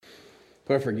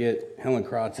Before I forget, Helen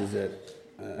Krotz is at,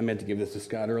 I meant to give this to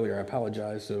Scott earlier, I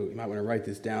apologize, so you might want to write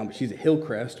this down, but she's at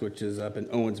Hillcrest, which is up in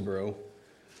Owensboro,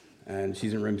 and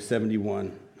she's in room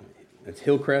 71. That's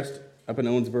Hillcrest, up in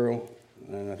Owensboro,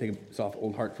 and I think it's off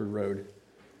Old Hartford Road,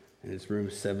 and it's room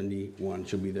 71.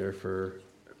 She'll be there for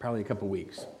probably a couple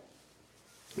weeks.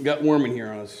 It got warm in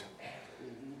here on us,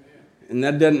 and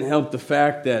that doesn't help the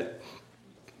fact that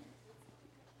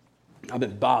I've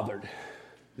been bothered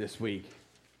this week.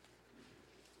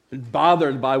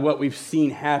 Bothered by what we've seen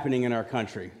happening in our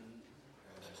country.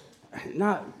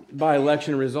 Not by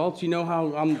election results. You know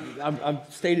how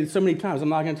I've stated so many times, I'm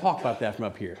not going to talk about that from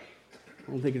up here.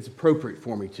 I don't think it's appropriate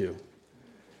for me to.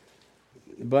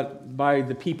 But by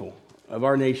the people of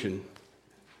our nation.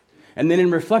 And then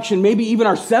in reflection, maybe even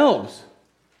ourselves,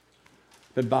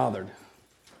 been bothered.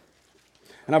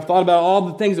 And I've thought about all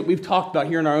the things that we've talked about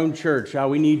here in our own church, how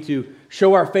we need to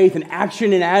show our faith in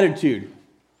action and attitude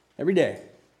every day.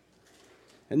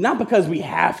 And not because we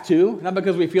have to, not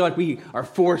because we feel like we are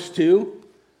forced to,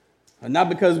 and not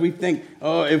because we think,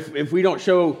 oh, if we don't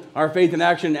show our faith in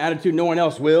action and attitude, no one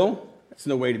else will. That's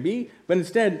no way to be. But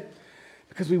instead,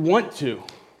 because we want to.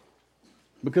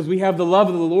 Because we have the love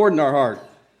of the Lord in our heart.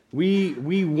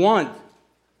 We want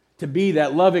to be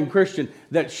that loving Christian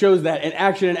that shows that in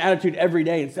action and attitude every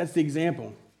day and sets the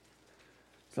example.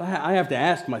 So I have to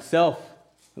ask myself,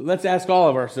 let's ask all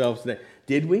of ourselves that,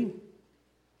 did we?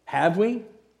 Have we?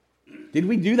 Did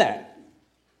we do that?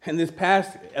 In this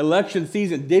past election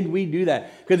season, did we do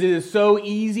that? Because it is so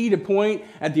easy to point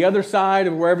at the other side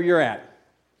of wherever you're at.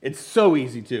 It's so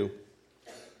easy to.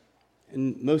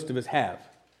 And most of us have.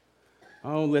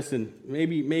 Oh, listen,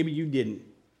 maybe you didn't.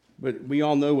 But we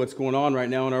all know what's going on right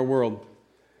now in our world.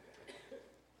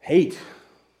 Hate.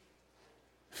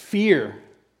 Fear.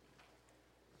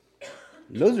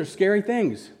 Those are scary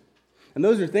things. And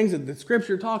those are things that the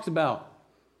Scripture talks about.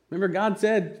 Remember, God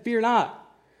said, fear not.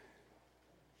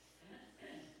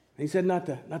 He said not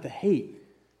to hate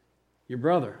your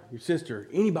brother, your sister,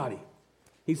 anybody.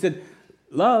 He said,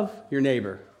 love your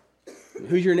neighbor.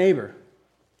 Who's your neighbor?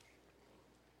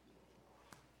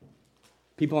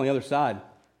 People on the other side.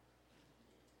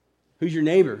 Who's your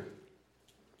neighbor?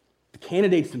 The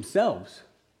candidates themselves.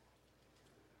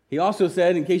 He also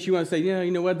said, in case you want to say, yeah,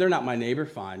 you know what, they're not my neighbor,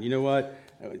 fine. You know what,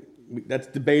 that's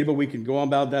debatable. We can go on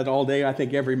about that all day. I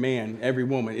think every man, every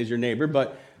woman is your neighbor,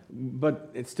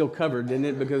 but it's still covered, isn't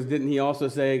it? Because didn't he also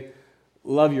say,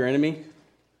 love your enemy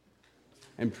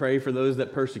and pray for those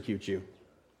that persecute you?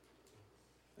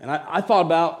 And I thought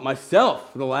about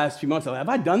myself for the last few months. Have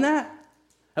I done that?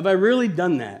 Have I really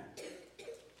done that?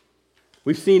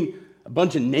 We've seen a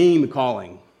bunch of name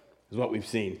calling is what we've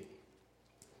seen.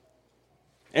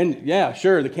 And yeah,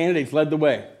 sure, the candidates led the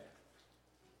way.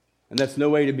 And that's no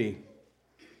way to be.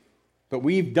 But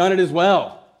we've done it as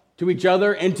well. To each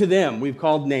other and to them, we've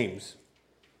called names.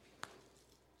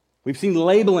 We've seen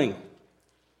labeling.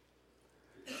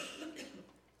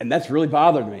 And that's really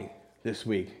bothered me this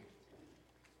week.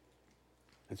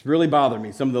 It's really bothered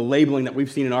me, some of the labeling that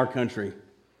we've seen in our country.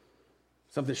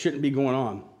 Something that shouldn't be going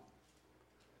on.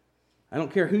 I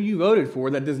don't care who you voted for,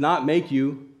 that does not make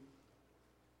you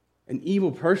an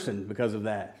evil person because of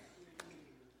that.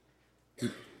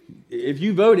 If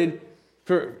you voted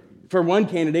for one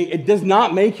candidate, it does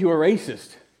not make you a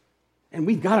racist. And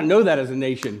we've got to know that as a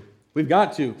nation. We've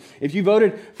got to. If you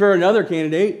voted for another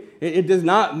candidate, it does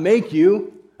not make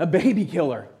you a baby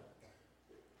killer.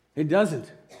 It doesn't.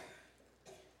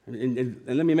 And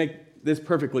let me make this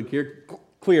perfectly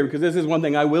clear, because this is one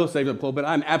thing I will say from the pulpit.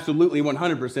 I'm absolutely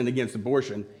 100% against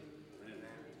abortion.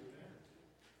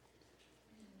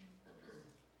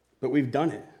 But we've done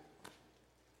it.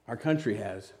 Our country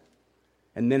has.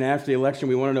 And then after the election,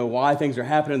 we want to know why things are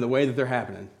happening the way that they're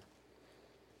happening.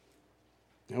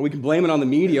 And we can blame it on the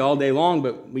media all day long,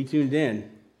 but we tuned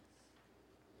in.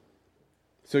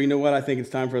 So you know what? I think it's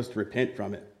time for us to repent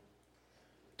from it.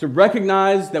 To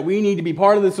recognize that we need to be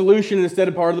part of the solution instead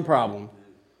of part of the problem.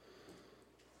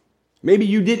 Maybe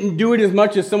you didn't do it as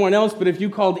much as someone else, but if you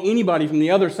called anybody from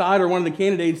the other side or one of the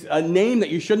candidates a name that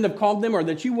you shouldn't have called them or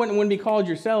that you wouldn't want to be called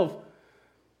yourself,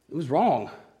 it was wrong.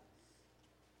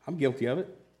 I'm guilty of it.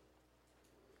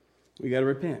 We got to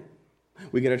repent.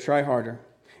 We got to try harder.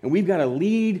 And we've got to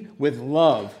lead with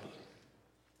love.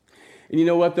 And you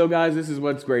know what, though, guys? This is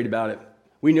what's great about it.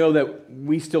 We know that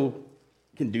we still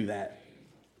can do that.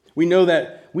 We know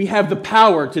that we have the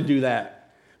power to do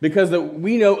that because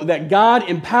we know that God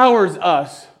empowers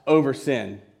us over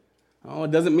sin. Oh,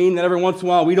 it doesn't mean that every once in a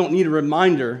while we don't need a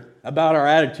reminder about our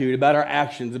attitude, about our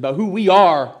actions, about who we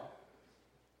are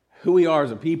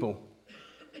as a people.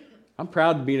 I'm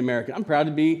proud to be an American. I'm proud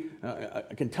to be a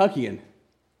Kentuckian.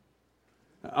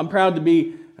 I'm proud to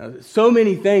be so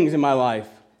many things in my life.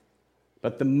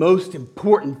 But the most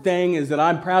important thing is that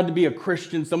I'm proud to be a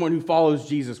Christian, someone who follows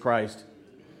Jesus Christ.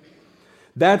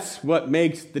 That's what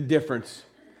makes the difference.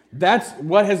 That's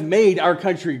what has made our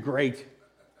country great.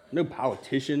 No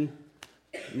politician,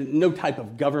 no type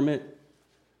of government,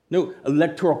 no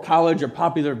electoral college or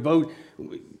popular vote.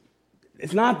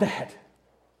 It's not that.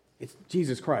 It's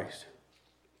Jesus Christ.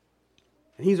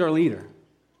 And he's our leader.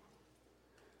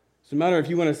 So no matter if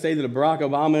you want to say that Barack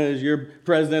Obama is your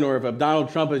president or if Donald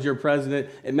Trump is your president,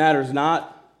 it matters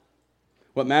not.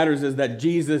 What matters is that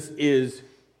Jesus is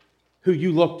who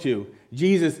you look to.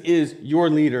 Jesus is your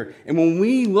leader. And when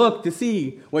we look to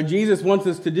see what Jesus wants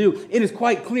us to do, it is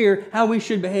quite clear how we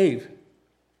should behave.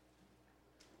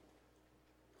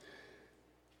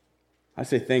 I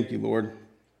say thank you, Lord,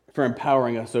 for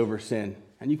empowering us over sin.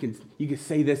 And you can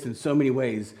say this in so many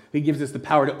ways. He gives us the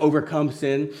power to overcome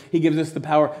sin. He gives us the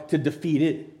power to defeat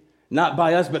it, not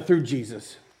by us, but through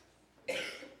Jesus.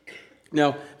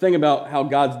 Now, think about how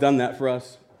God's done that for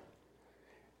us.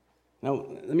 Now,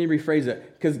 let me rephrase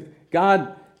that, because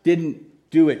God didn't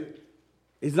do it.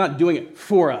 He's not doing it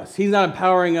for us. He's not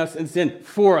empowering us in sin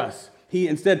for us. He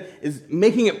instead is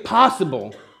making it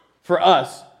possible for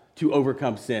us to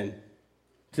overcome sin,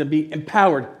 to be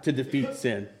empowered to defeat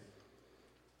sin.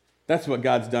 That's what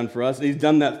God's done for us, and he's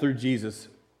done that through Jesus.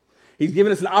 He's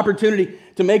given us an opportunity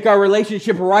to make our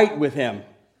relationship right with him,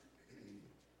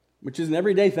 which is an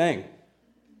everyday thing.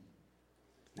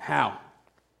 How?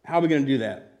 How are we going to do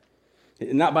that?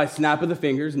 Not by snap of the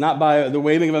fingers, not by the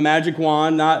waving of a magic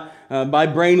wand, not by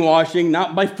brainwashing,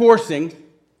 not by forcing,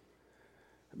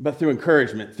 but through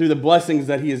encouragement, through the blessings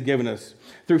that he has given us,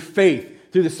 through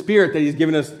faith, through the Spirit that he's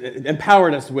given us,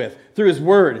 empowered us with, through his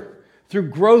word, through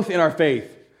growth in our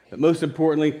faith, but most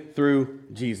importantly, through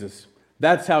Jesus.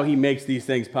 That's how he makes these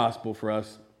things possible for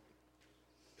us.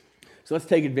 So let's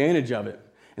take advantage of it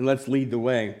and let's lead the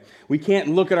way. We can't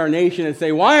look at our nation and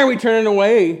say, why are we turning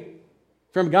away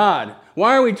from God?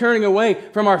 Why are we turning away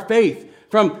from our faith,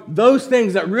 from those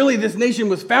things that really this nation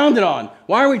was founded on?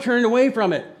 Why are we turning away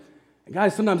from it? And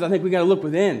guys, sometimes I think we got to look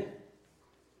within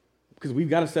because we've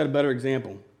got to set a better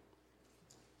example.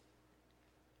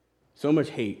 So much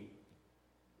hate,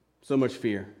 so much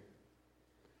fear.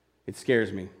 It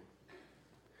scares me,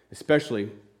 especially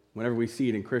whenever we see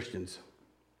it in Christians.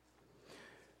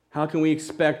 How can we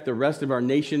expect the rest of our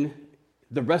nation,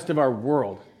 the rest of our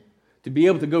world, to be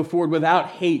able to go forward without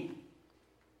hate,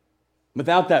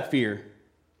 without that fear,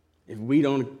 if we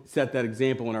don't set that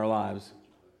example in our lives?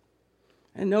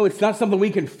 And no, it's not something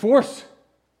we can force.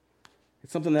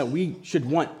 It's something that we should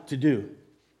want to do.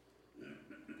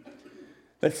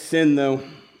 That's sin, though.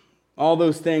 All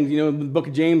those things, in the book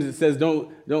of James, it says,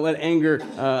 don't let anger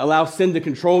allow sin to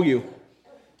control you.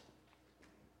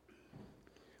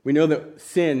 We know that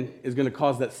sin is going to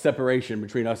cause that separation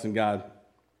between us and God.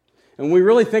 And when we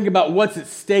really think about what's at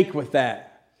stake with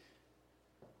that,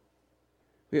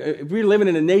 if we're living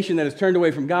in a nation that has turned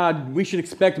away from God, we should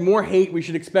expect more hate, we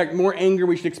should expect more anger,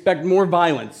 we should expect more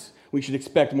violence, we should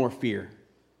expect more fear.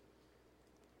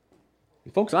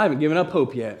 And folks, I haven't given up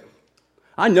hope yet.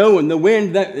 I know in the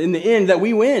end that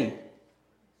we win.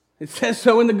 It says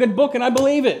so in the good book, and I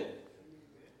believe it.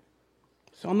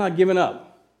 So I'm not giving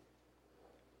up.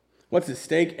 What's at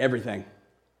stake? Everything.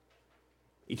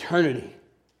 Eternity.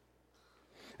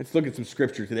 Let's look at some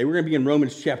scripture today. We're going to be in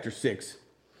Romans chapter 6.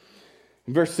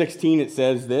 In verse 16, it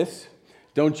says this: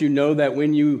 don't you know that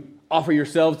when you offer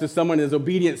yourselves to someone as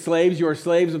obedient slaves, you are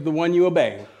slaves of the one you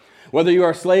obey? Whether you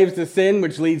are slaves to sin,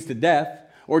 which leads to death,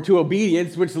 or to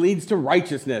obedience, which leads to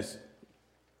righteousness.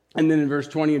 And then in verse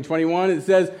 20 and 21, it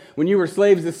says, when you were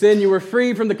slaves to sin, you were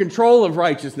free from the control of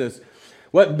righteousness.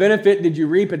 What benefit did you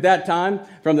reap at that time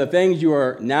from the things you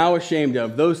are now ashamed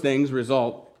of? Those things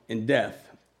result in death.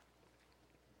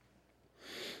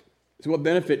 So what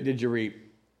benefit did you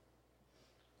reap?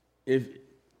 If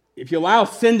you allow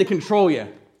sin to control you,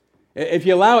 if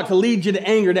you allow it to lead you to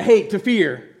anger, to hate, to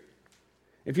fear,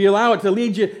 if you allow it to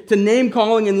lead you to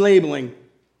name-calling and labeling,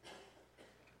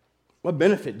 what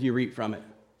benefit do you reap from it?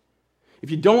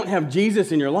 If you don't have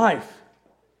Jesus in your life,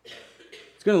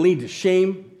 it's going to lead to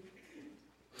shame,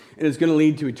 and it's going to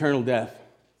lead to eternal death.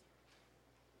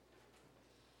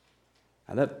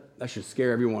 Now that should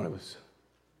scare every one of us.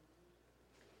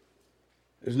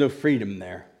 There's no freedom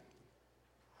there.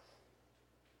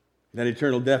 That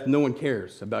eternal death, no one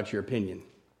cares about your opinion.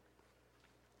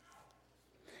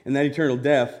 In that eternal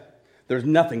death, there's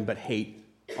nothing but hate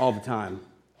all the time.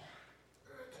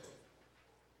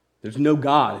 There's no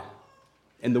God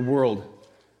in the world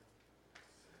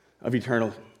of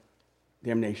eternal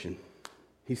damnation.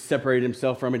 He separated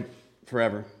himself from it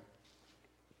forever.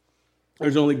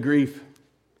 There's only grief.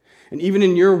 And even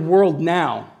in your world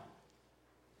now,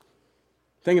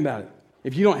 think about it.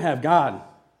 If you don't have God,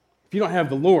 if you don't have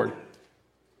the Lord,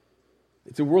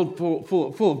 it's a world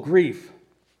full of grief,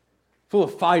 full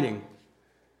of fighting,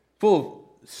 full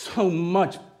of so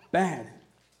much bad.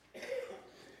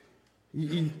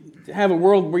 You have a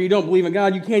world where you don't believe in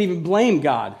God, you can't even blame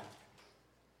God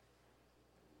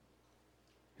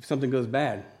if something goes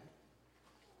bad.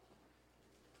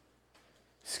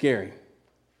 Scary.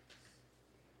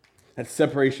 That's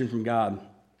separation from God.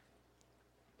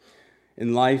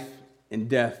 In life and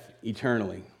death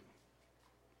eternally.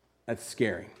 That's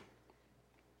scary.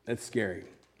 That's scary.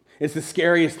 It's the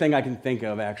scariest thing I can think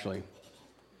of, actually.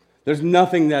 There's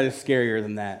nothing that is scarier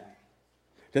than that.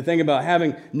 To think about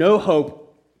having no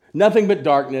hope, nothing but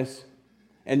darkness,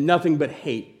 and nothing but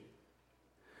hate.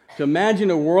 To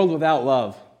imagine a world without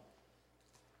love.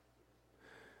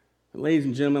 Ladies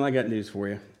and gentlemen, I got news for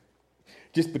you.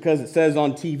 Just because it says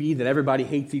on TV that everybody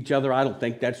hates each other, I don't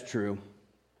think that's true.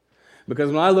 Because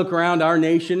when I look around our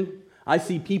nation, I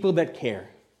see people that care.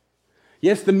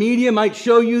 Yes, the media might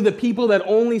show you the people that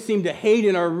only seem to hate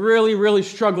and are really, really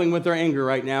struggling with their anger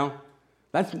right now.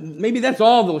 Maybe that's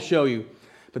all they'll show you.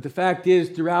 But the fact is,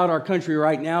 throughout our country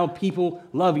right now, people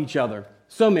love each other.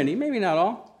 So many, maybe not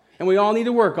all. And we all need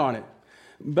to work on it.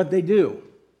 But they do.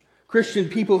 Christian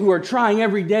people who are trying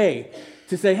every day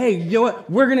to say, hey, you know what?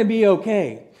 We're going to be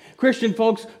okay. Christian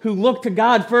folks who look to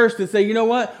God first and say, you know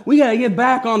what? We got to get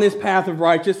back on this path of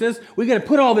righteousness. We got to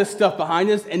put all this stuff behind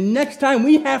us. And next time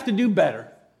we have to do better.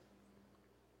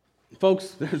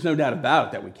 Folks, there's no doubt about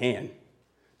it that we can.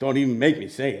 Don't even make me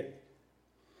say it.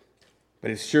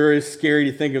 But it sure is scary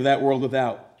to think of that world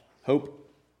without hope,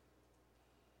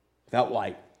 without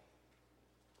light,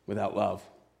 without love.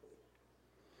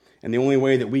 And the only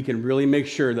way that we can really make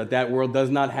sure that that world does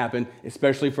not happen,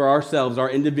 especially for ourselves, our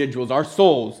individuals, our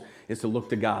souls, is to look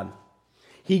to God.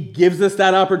 He gives us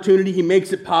that opportunity. He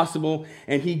makes it possible,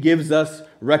 and He gives us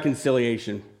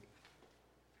reconciliation.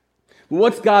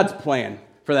 What's God's plan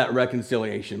for that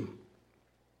reconciliation?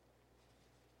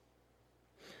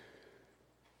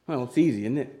 Well, it's easy,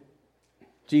 isn't it?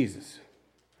 Jesus.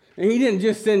 And He didn't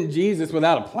just send Jesus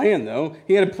without a plan, though.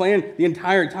 He had a plan the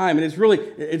entire time. And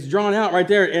it's drawn out right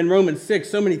there in Romans 6,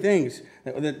 so many things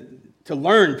to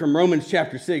learn from Romans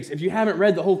chapter 6. If you haven't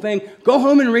read the whole thing, go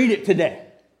home and read it today.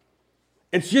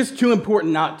 It's just too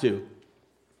important not to.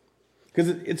 Because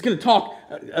it's going to talk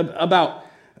about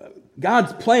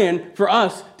God's plan for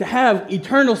us to have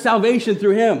eternal salvation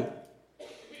through Him.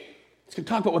 It's going to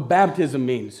talk about what baptism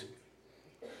means.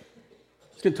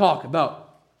 It's going to talk about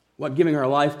what giving our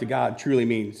life to God truly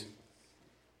means.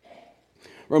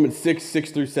 Romans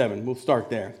 6 through 7. We'll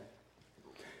start there.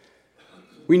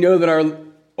 We know that our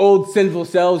old sinful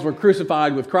selves were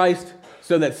crucified with Christ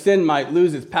so that sin might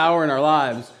lose its power in our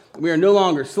lives. We are no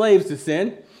longer slaves to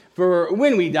sin, for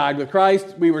when we died with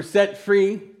Christ, we were set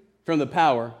free from the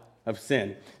power of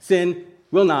sin. Sin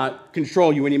will not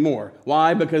control you anymore.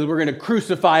 Why? Because we're going to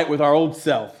crucify it with our old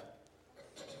self.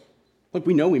 Look,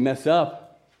 we know we mess up.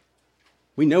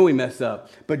 We know we mess up,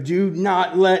 but do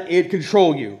not let it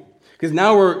control you. Because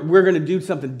now we're going to do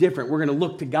something different. We're going to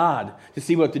look to God to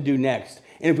see what to do next.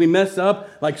 And if we mess up,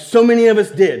 like so many of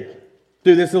us did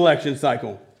through this election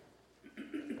cycle,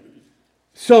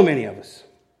 so many of us.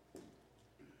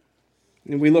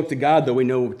 And if we look to God, though, we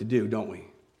know what to do, don't we?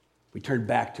 We turn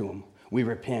back to Him. We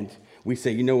repent. We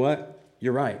say, you know what?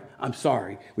 You're right. I'm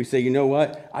sorry. We say, you know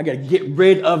what? I got to get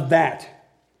rid of that.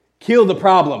 Kill the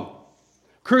problem.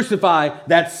 Crucify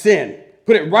that sin.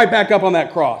 Put it right back up on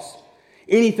that cross.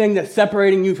 Anything that's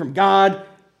separating you from God,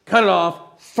 cut it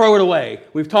off, throw it away.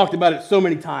 We've talked about it so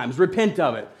many times. Repent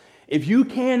of it. If you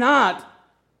cannot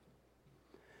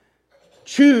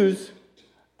choose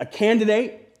a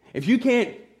candidate, if you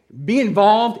can't be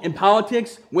involved in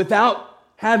politics without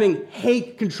having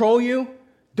hate control you,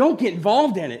 don't get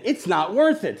involved in it. It's not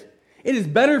worth it. It is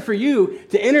better for you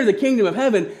to enter the kingdom of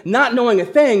heaven not knowing a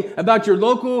thing about your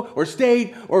local or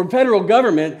state or federal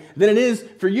government than it is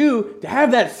for you to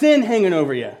have that sin hanging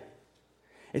over you.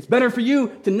 It's better for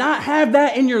you to not have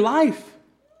that in your life.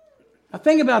 Now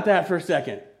think about that for a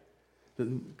second.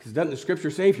 Because doesn't the scripture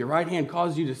say if your right hand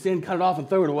causes you to sin, cut it off and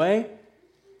throw it away?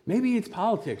 Maybe it's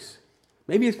politics.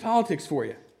 Maybe it's politics for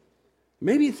you.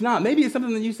 Maybe it's not. Maybe it's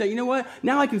something that you say, you know what?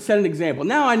 Now I can set an example.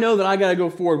 Now I know that I got to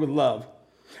go forward with love.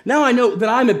 Now I know that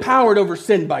I'm empowered over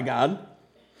sin by God,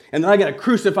 and that I got to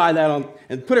crucify that on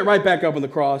and put it right back up on the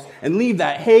cross and leave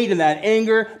that hate and that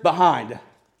anger behind.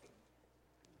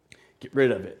 Get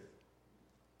rid of it.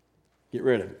 Get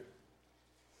rid of it.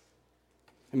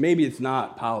 And maybe it's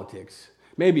not politics.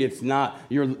 Maybe it's not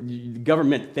your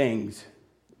government things.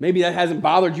 Maybe that hasn't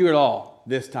bothered you at all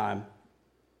this time.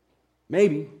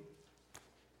 Maybe.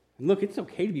 And look, it's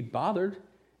okay to be bothered.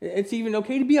 It's even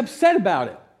okay to be upset about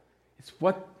it. It's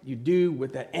what you do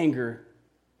with that anger.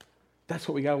 That's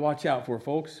what we got to watch out for,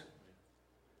 folks.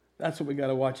 That's what we got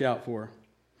to watch out for.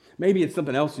 Maybe it's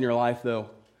something else in your life, though.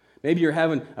 Maybe you're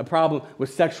having a problem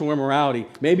with sexual immorality.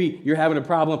 Maybe you're having a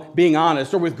problem being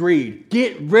honest or with greed.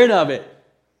 Get rid of it.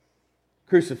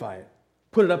 Crucify it.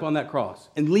 Put it up on that cross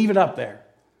and leave it up there.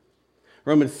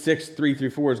 Romans 6, 3 through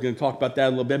 4 is going to talk about that a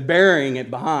little bit. Burying it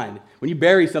behind. When you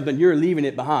bury something, you're leaving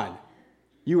it behind.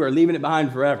 You are leaving it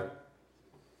behind forever.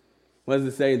 What does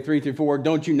it say in 3 through 4?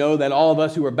 Don't you know that all of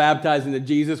us who were baptized into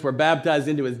Jesus were baptized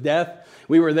into his death?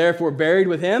 We were therefore buried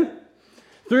with him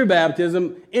through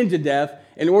baptism into death,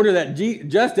 in order that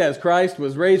just as Christ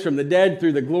was raised from the dead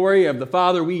through the glory of the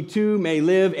Father, we too may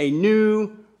live a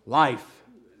new life.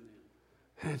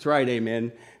 That's right,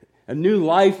 amen. A new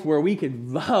life where we could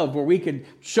love, where we could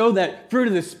show that fruit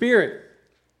of the Spirit.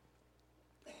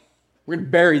 We're going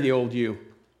to bury the old you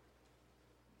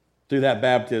through that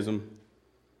baptism.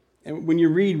 And when you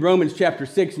read Romans chapter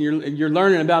 6 and you're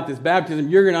learning about this baptism,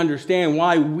 you're going to understand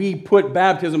why we put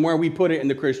baptism where we put it in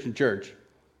the Christian church.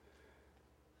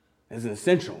 As an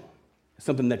essential. It's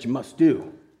something that you must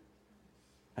do.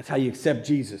 That's how you accept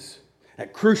Jesus.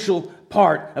 That crucial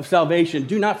part of salvation.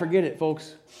 Do not forget it,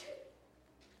 folks.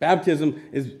 Baptism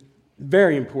is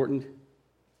very important.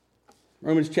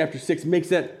 Romans chapter 6 makes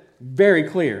that very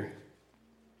clear.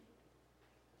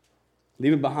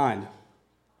 Leave it behind.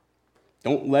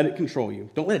 Don't let it control you.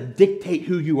 Don't let it dictate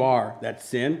who you are. That's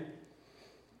sin.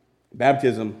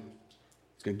 Baptism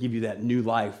is going to give you that new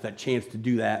life, that chance to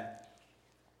do that.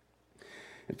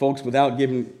 And folks,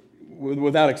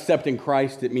 without accepting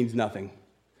Christ, it means nothing.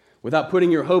 Without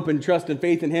putting your hope and trust and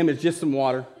faith in him, it's just some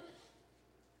water.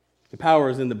 The power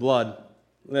is in the blood.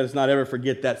 Let us not ever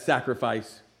forget that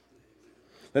sacrifice.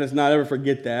 Let us not ever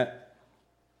forget that.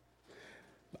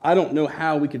 I don't know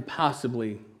how we could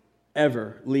possibly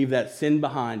ever leave that sin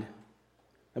behind,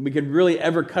 and we could really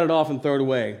ever cut it off and throw it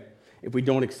away if we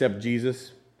don't accept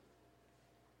Jesus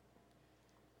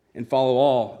and follow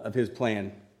all of his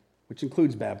plan, which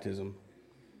includes baptism.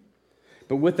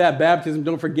 But with that baptism,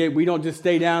 don't forget, we don't just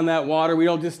stay down that water. We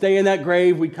don't just stay in that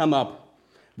grave. We come up,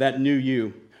 that new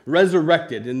you.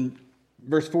 Resurrected. In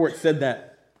verse 4, it said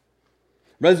that.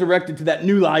 Resurrected to that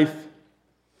new life,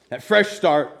 that fresh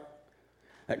start,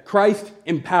 that Christ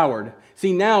empowered.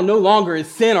 See, now no longer is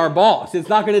sin our boss. It's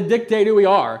not going to dictate who we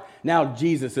are. Now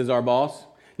Jesus is our boss.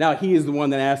 Now he is the one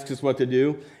that asks us what to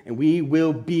do, and we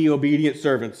will be obedient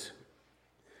servants.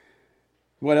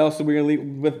 What else are we going to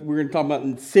leave with? We're going to talk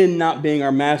about sin not being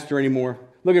our master anymore.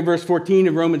 Look at verse 14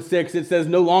 of Romans 6. It says,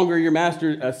 no longer your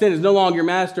master, sin is no longer your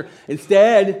master.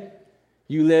 Instead,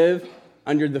 you live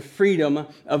under the freedom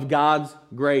of God's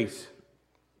grace.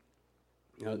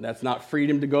 You know, that's not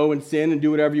freedom to go and sin and do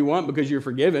whatever you want because you're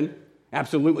forgiven.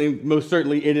 Absolutely, most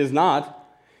certainly it is not.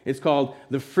 It's called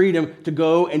the freedom to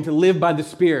go and to live by the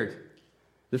Spirit.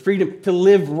 The freedom to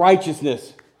live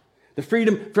righteousness. The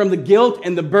freedom from the guilt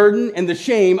and the burden and the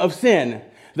shame of sin.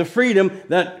 The freedom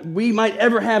that we might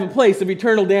ever have a place of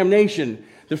eternal damnation.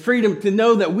 The freedom to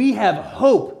know that we have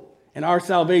hope in our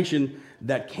salvation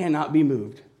that cannot be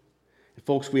moved. And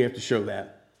folks, we have to show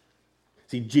that.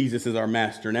 See, Jesus is our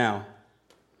master now.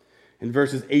 In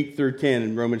verses 8 through 10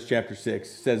 in Romans chapter 6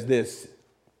 says this.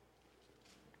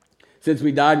 Since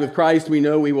we died with Christ, we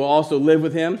know we will also live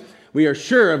with him. We are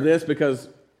sure of this because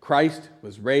Christ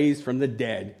was raised from the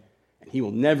dead. He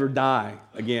will never die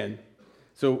again.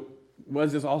 So what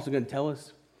is this also going to tell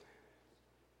us?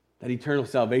 That eternal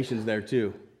salvation is there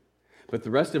too. But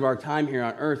the rest of our time here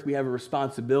on earth, we have a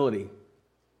responsibility.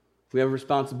 We have a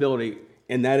responsibility,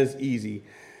 and that is easy.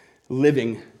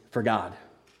 Living for God.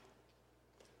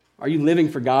 Are you living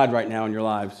for God right now in your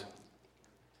lives?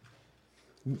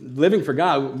 Living for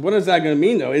God, what is that going to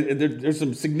mean though? There's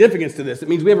some significance to this. It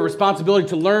means we have a responsibility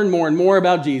to learn more and more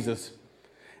about Jesus.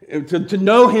 To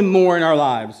know him more in our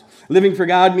lives. Living for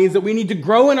God means that we need to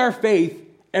grow in our faith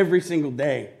every single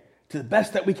day to the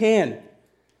best that we can.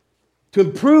 To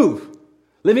improve.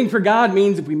 Living for God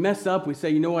means if we mess up, we say,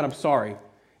 you know what, I'm sorry.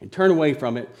 And turn away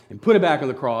from it and put it back on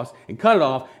the cross and cut it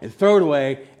off and throw it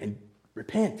away and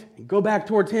repent and go back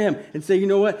towards him and say, you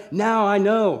know what, now I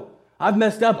know. I've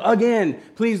messed up again.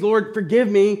 Please, Lord, forgive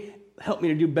me. Help me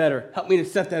to do better. Help me to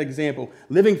set that example.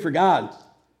 Living for God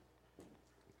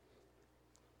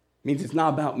means it's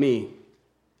not about me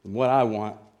and what I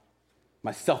want,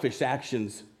 my selfish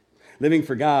actions. Living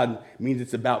for God means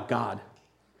it's about God.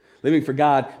 Living for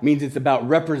God means it's about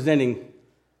representing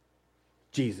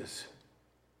Jesus.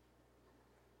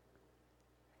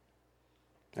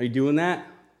 Are you doing that?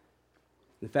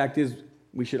 The fact is,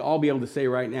 we should all be able to say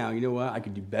right now, you know what? I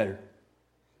could do better.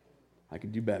 I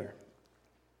could do better.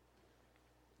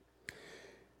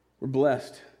 We're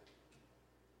blessed.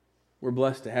 We're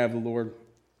blessed to have the Lord.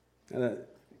 If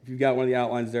you've got one of the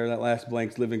outlines there, that last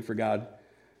blank's living for God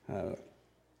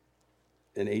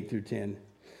in 8 through 10.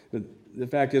 But the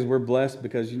fact is, we're blessed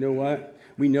because you know what?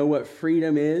 We know what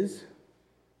freedom is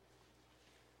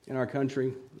in our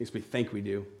country. At least we think we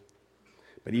do.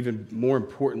 But even more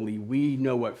importantly, we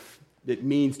know what it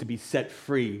means to be set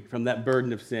free from that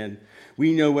burden of sin.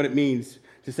 We know what it means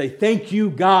to say, thank you,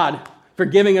 God, for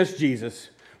giving us Jesus.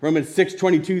 Romans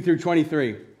 6:22 through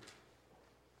 23.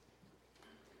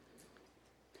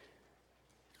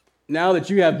 Now that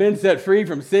you have been set free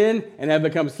from sin and have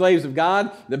become slaves of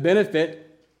God, the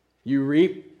benefit you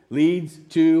reap leads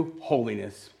to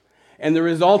holiness. And the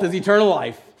result is eternal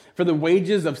life. For the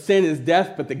wages of sin is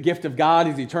death, but the gift of God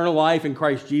is eternal life in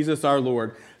Christ Jesus our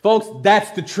Lord. Folks,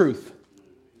 that's the truth.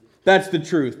 That's the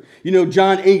truth. You know,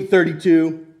 John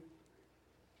 8:32,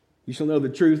 you shall know the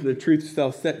truth, and the truth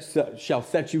shall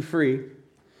set you free.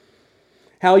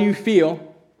 How you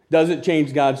feel doesn't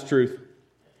change God's truth.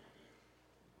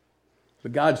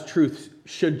 But God's truth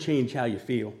should change how you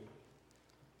feel.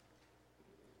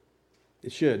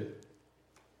 It should.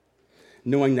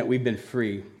 Knowing that we've been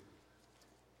free.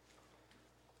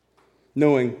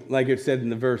 Knowing, like it said in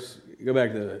the verse, go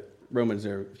back to Romans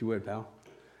there, if you would, pal.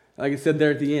 Like it said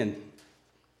there at the end,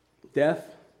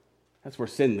 death, that's where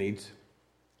sin leads.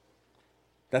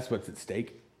 That's what's at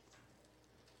stake.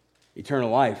 Eternal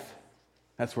life,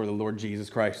 that's where the Lord Jesus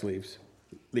Christ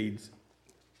leads.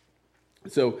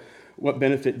 So, what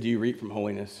benefit do you reap from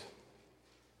holiness?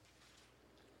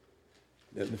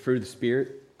 The fruit of the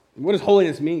Spirit. What does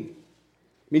holiness mean?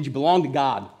 It means you belong to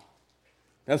God.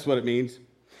 That's what it means.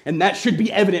 And that should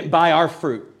be evident by our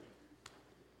fruit.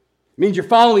 It means you're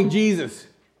following Jesus.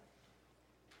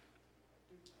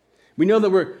 We know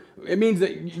that it means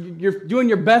that you're doing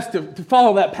your best to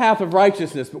follow that path of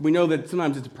righteousness, but we know that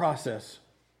sometimes it's a process.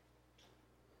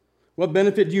 What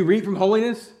benefit do you reap from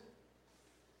holiness?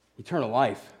 Eternal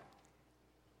life.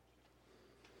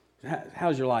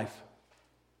 How's your life?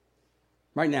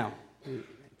 Right now.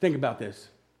 Think about this.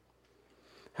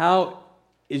 How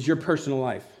is your personal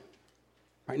life?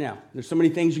 Right now. There's so many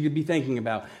things you could be thinking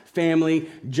about. Family,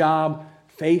 job,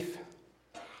 faith.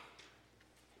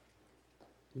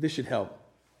 This should help.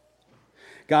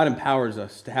 God empowers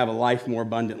us to have a life more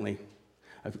abundantly.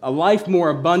 A life more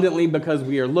abundantly because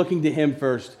we are looking to Him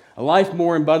first. A life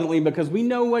more abundantly because we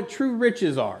know what true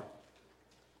riches are.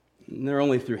 And they're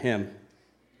only through Him.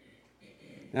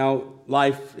 Now,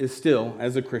 life is still,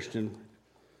 as a Christian,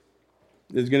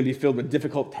 is going to be filled with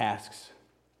difficult tasks.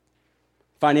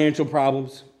 Financial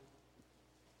problems.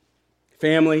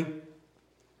 Family.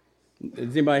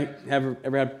 Does anybody ever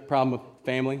had a problem with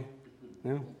family?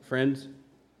 No? Friends?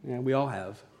 Yeah, we all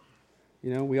have.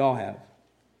 We all have.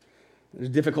 There's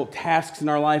difficult tasks in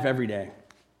our life every day.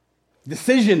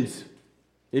 Decisions,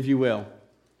 if you will.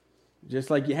 Just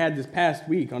like you had this past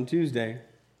week on Tuesday.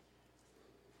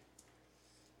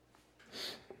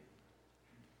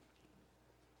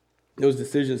 Those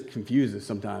decisions confuse us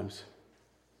sometimes.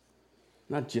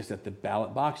 Not just at the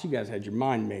ballot box. You guys had your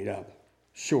mind made up.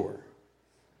 Sure.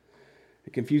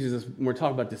 It confuses us when we're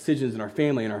talking about decisions in our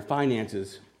family and our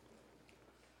finances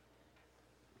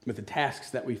with the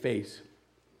tasks that we face.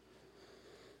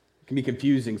 It can be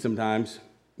confusing sometimes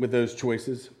with those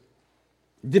choices.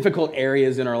 Difficult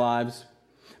areas in our lives,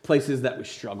 places that we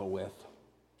struggle with.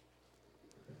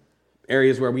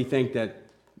 Areas where we think that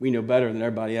we know better than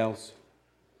everybody else.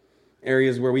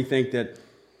 Areas where we think that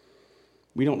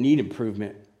we don't need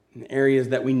improvement. Areas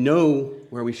that we know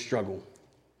where we struggle.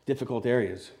 Difficult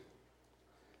areas.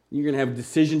 You're going to have a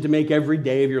decision to make every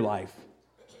day of your life.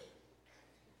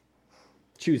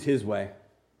 Choose His way.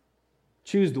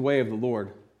 Choose the way of the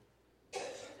Lord.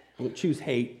 Don't choose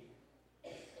hate.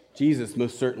 Jesus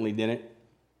most certainly didn't.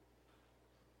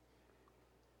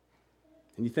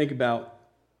 And you think about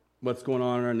what's going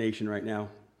on in our nation right now.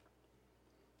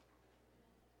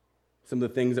 Some of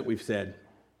the things that we've said.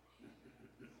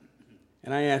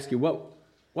 And I ask you, what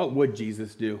would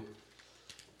Jesus do?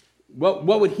 What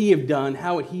would He have done?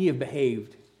 How would He have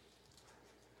behaved?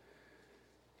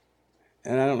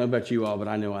 And I don't know about you all, but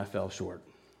I know I fell short.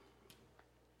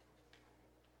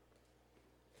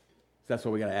 That's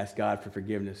why we got to ask God for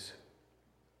forgiveness.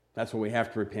 That's why we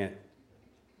have to repent.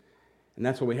 And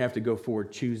that's why we have to go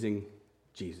forward choosing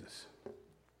Jesus.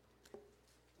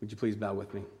 Would you please bow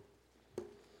with me?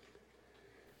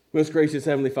 Most gracious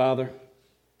Heavenly Father,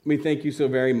 we thank You so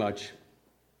very much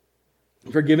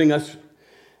for giving us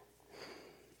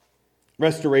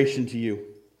restoration to you,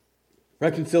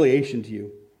 reconciliation to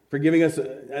you, for giving us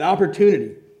an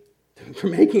opportunity, for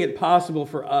making it possible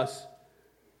for us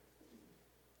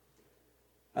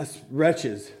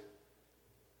wretches,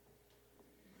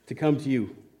 to come to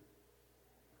you.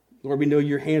 Lord, we know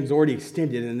your hand's already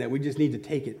extended and that we just need to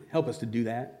take it. Help us to do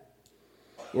that.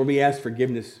 Lord, we ask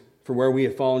forgiveness for where we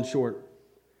have fallen short.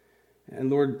 And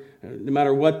Lord, no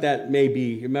matter what that may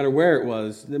be, no matter where it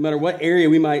was, no matter what area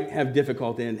we might have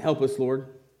difficulty in, help us, Lord,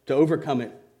 to overcome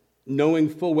it, knowing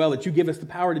full well that you give us the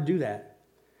power to do that.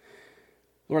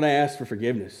 Lord, I ask for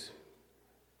forgiveness.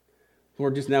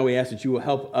 Lord, just now we ask that you will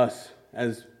help us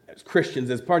as Christians,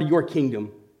 as part of your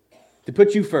kingdom, to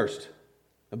put you first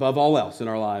above all else in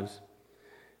our lives.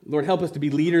 Lord, help us to be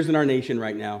leaders in our nation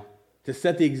right now, to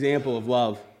set the example of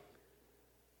love,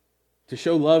 to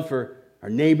show love for our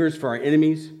neighbors, for our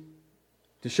enemies,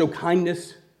 to show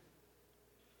kindness.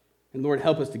 And Lord,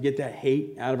 help us to get that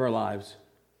hate out of our lives.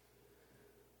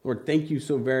 Lord, thank you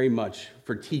so very much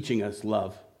for teaching us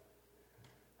love.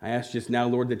 I ask just now,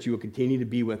 Lord, that you will continue to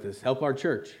be with us. Help our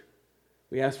church.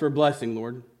 We ask for a blessing,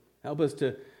 Lord. Help us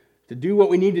to do what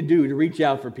we need to do to reach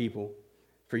out for people,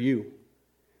 for you.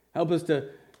 Help us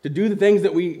to do the things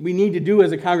that we need to do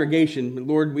as a congregation. But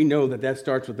Lord, we know that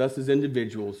starts with us as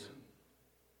individuals.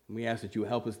 And we ask that you will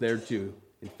help us there too,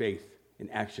 in faith, in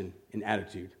action, in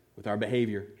attitude, with our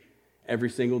behavior every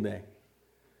single day.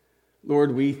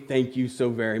 Lord, we thank you so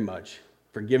very much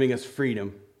for giving us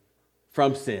freedom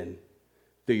from sin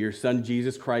through your Son,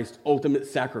 Jesus Christ's ultimate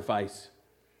sacrifice,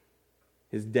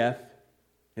 his death,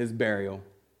 his burial.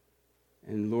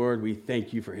 And Lord, we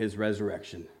thank you for his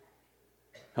resurrection.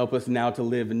 Help us now to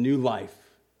live a new life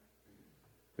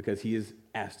because he has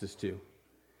asked us to.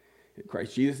 In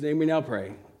Christ Jesus' name we now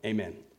pray. Amen.